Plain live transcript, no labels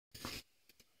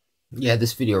Yeah,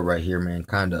 this video right here, man,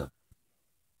 kind of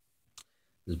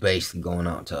is basically going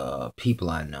out to people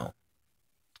I know,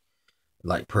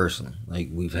 like personally. Like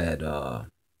we've had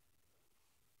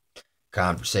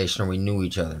conversation or we knew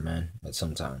each other, man, at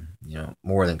some time.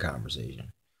 More than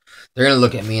conversation. They're gonna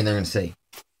look at me and they're gonna say,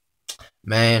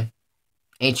 "Man,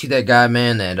 ain't you that guy,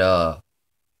 man, that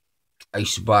I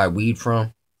used to buy weed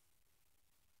from?"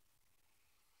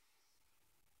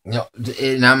 And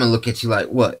I'm gonna look at you like,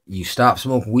 "What? You stopped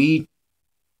smoking weed?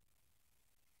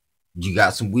 You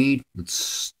got some weed?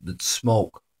 Let's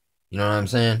smoke." You know what I'm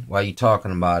saying? Why you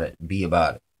talking about it? Be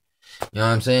about it. You know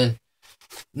what I'm saying?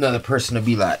 Another person to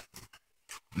be like,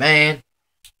 "Man,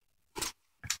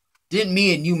 didn't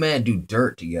me and you, man, do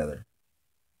dirt together?"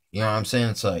 You know what I'm saying?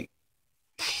 It's like,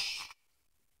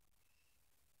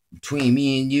 between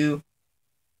me and you,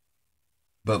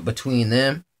 but between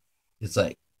them, it's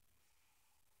like,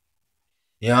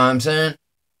 you know what I'm saying?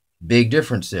 Big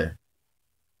difference there.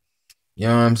 You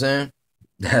know what I'm saying?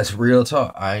 That's real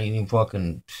talk. I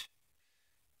mean,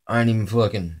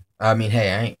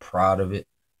 hey, I ain't proud of it.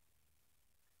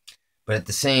 But at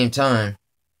the same time,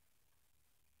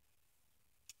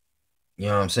 you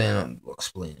know what I'm saying? I'll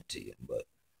explain it to you. But,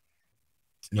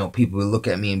 people will look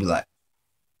at me and be like,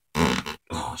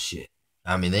 "Oh, shit."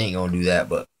 I mean, they ain't gonna do that,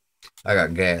 but I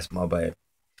got gas, my bad.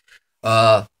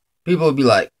 Uh, People would be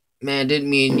like, "Man, didn't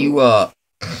me and you, you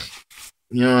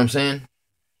know what I'm saying?"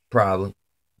 Probably.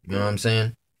 You know what I'm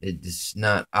saying? It's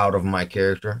not out of my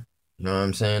character. You know what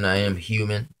I'm saying? I am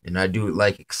human and I do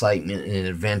like excitement and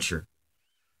adventure.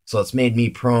 So it's made me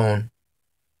prone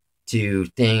to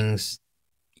things.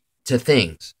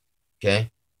 Okay?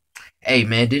 Hey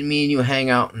man, didn't me and you hang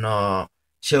out and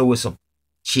chill with some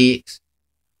chicks?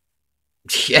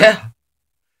 Yeah,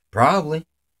 probably.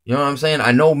 You know what I'm saying?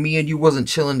 I know me and you wasn't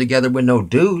chilling together with no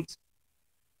dudes.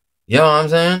 You know what I'm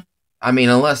saying? I mean,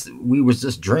 unless we was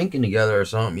just drinking together or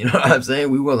something. You know what I'm saying?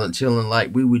 We wasn't chilling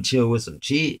like we would chill with some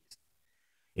chicks.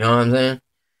 You know what I'm saying?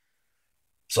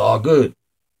 It's all good.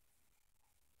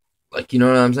 Like, you know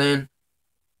what I'm saying?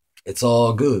 It's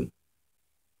all good.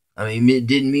 I mean,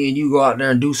 didn't me and you go out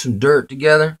there and do some dirt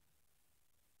together?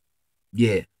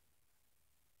 Yeah.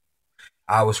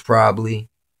 I was probably,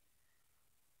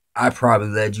 I probably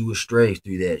led you astray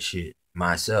through that shit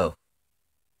myself.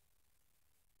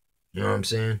 You know what I'm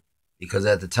saying? Because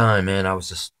at the time, man, I was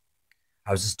just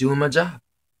doing my job.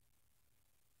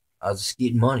 I was just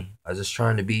getting money. I was just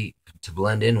trying to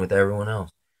blend in with everyone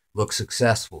else, look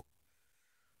successful,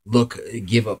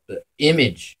 give up the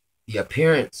image, the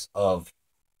appearance of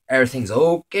everything's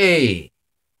okay,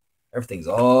 everything's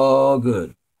all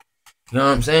good. You know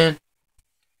what I'm saying?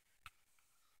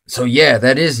 So yeah,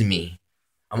 that is me.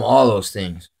 I'm all those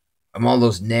things. I'm all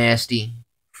those nasty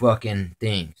fucking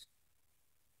things.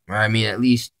 Right? I mean, at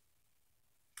least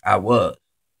I was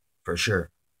for sure.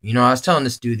 I was telling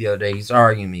this dude the other day. He's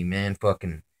arguing me, man,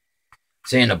 fucking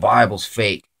saying the Bible's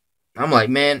fake. I'm like,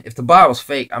 man, if the Bible's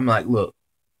fake, I'm like, look,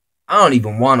 I don't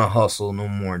even want to hustle no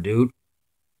more, dude.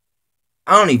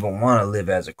 I don't even want to live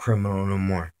as a criminal no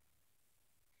more.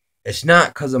 It's not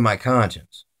because of my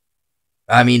conscience.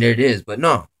 I mean, it is, but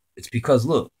no. It's because,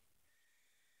 look,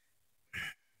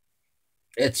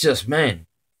 it's just, man,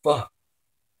 fuck.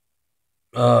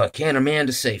 Can't a man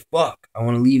just say, fuck, I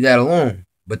want to leave that alone.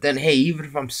 But then, hey, even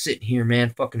if I'm sitting here,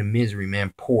 man, fucking in misery,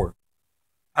 man, poor,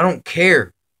 I don't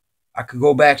care. I could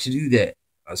go back to do that.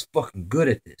 I was fucking good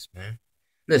at this, man.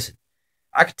 Listen,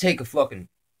 I could take I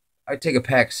could take a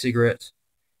pack of cigarettes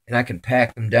and I can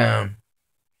pack them down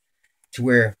to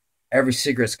where every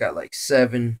cigarette's got like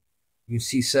you can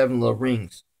see 7 little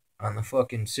rings on the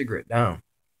fucking cigarette down.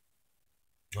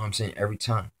 You know what I'm saying? Every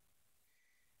time.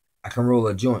 I can roll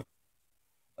a joint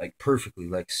like perfectly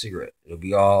like a cigarette. It'll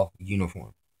be all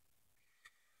uniform.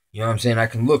 You know what I'm saying? I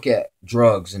can look at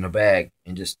drugs in a bag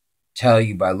and just tell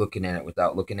you by looking at it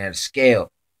without looking at a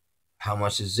scale how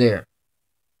much is there.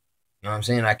 You know what I'm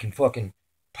saying? I can fucking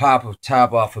pop a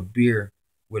top off a beer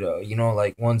with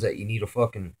like ones that you need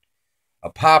a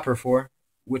popper for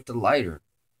with the lighter.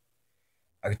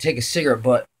 I could take a cigarette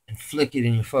butt and flick it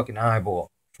in your fucking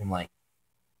eyeball from like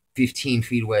 15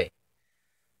 feet away.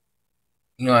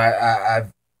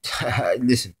 I've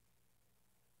listen,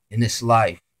 in this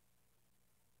life,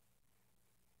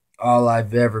 all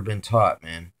I've ever been taught,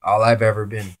 man, all I've ever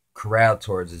been corralled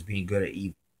towards is being good at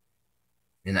evil.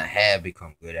 And I have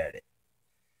become good at it.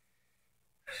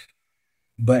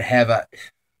 But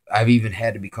I've even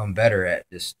had to become better at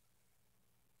just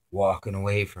walking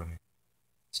away from it.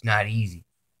 It's not easy.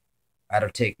 I had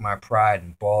to take my pride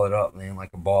and ball it up, man,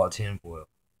 like a ball of tinfoil.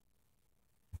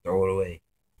 Throw it away.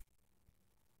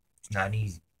 It's not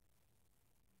easy.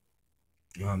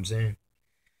 You know what I'm saying?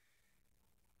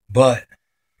 But